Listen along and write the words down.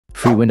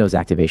Free Windows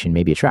activation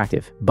may be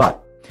attractive,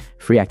 but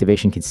free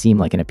activation can seem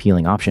like an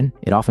appealing option.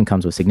 It often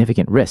comes with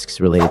significant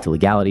risks related to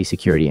legality,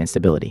 security, and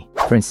stability.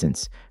 For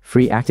instance,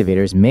 free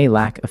activators may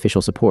lack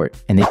official support,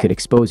 and they could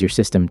expose your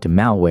system to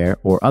malware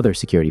or other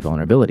security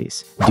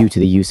vulnerabilities due to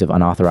the use of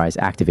unauthorized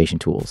activation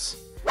tools.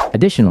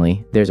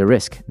 Additionally, there's a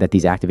risk that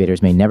these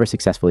activators may never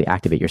successfully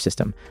activate your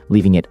system,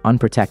 leaving it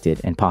unprotected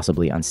and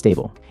possibly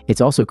unstable.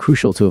 It's also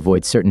crucial to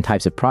avoid certain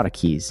types of product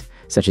keys,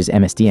 such as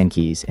MSDN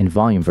keys and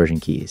volume version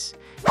keys,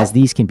 as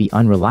these can be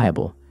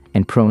unreliable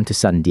and prone to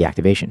sudden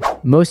deactivation.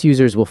 Most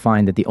users will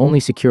find that the only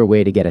secure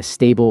way to get a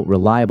stable,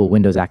 reliable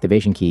Windows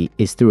activation key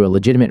is through a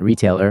legitimate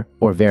retailer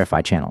or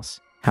verified channels.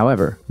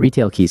 However,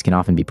 retail keys can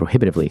often be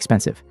prohibitively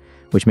expensive,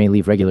 which may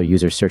leave regular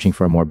users searching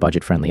for a more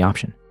budget-friendly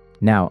option.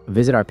 Now,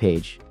 visit our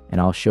page, and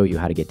I'll show you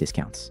how to get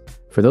discounts.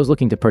 For those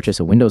looking to purchase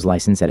a Windows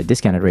license at a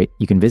discounted rate,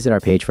 you can visit our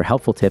page for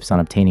helpful tips on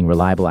obtaining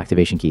reliable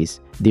activation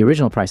keys. The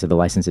original price of the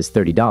license is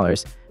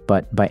 $30,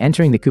 but by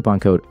entering the coupon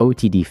code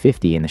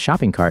OTD50 in the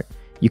shopping cart,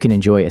 you can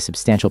enjoy a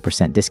substantial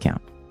 %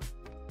 discount.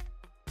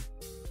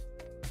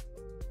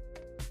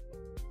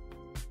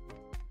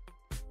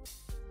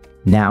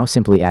 Now,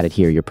 simply add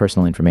here your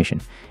personal information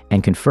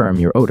and confirm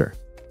your order.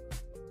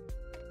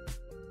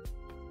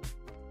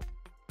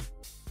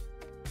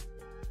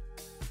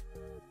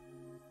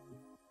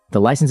 The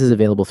licenses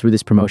available through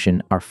this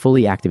promotion are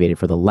fully activated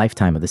for the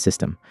lifetime of the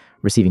system,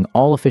 receiving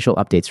all official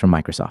updates from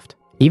Microsoft.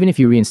 Even if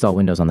you reinstall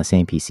Windows on the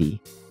same PC,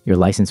 your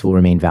license will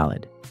remain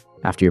valid.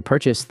 After your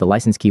purchase, the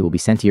license key will be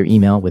sent to your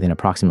email within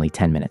approximately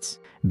 10 minutes.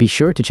 Be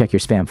sure to check your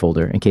spam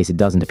folder in case it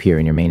doesn't appear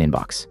in your main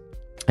inbox.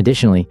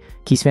 Additionally,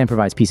 KeySpan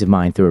provides peace of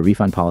mind through a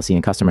refund policy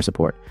and customer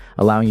support,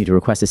 allowing you to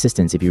request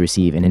assistance if you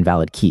receive an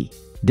invalid key.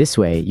 This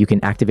way, you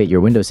can activate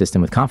your Windows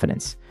system with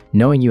confidence,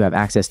 knowing you have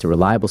access to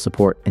reliable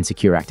support and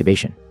secure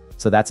activation.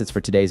 So that's it for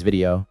today's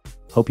video.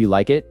 Hope you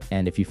like it,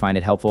 and if you find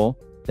it helpful,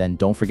 then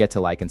don't forget to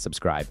like and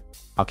subscribe.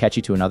 I'll catch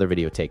you to another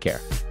video. Take care.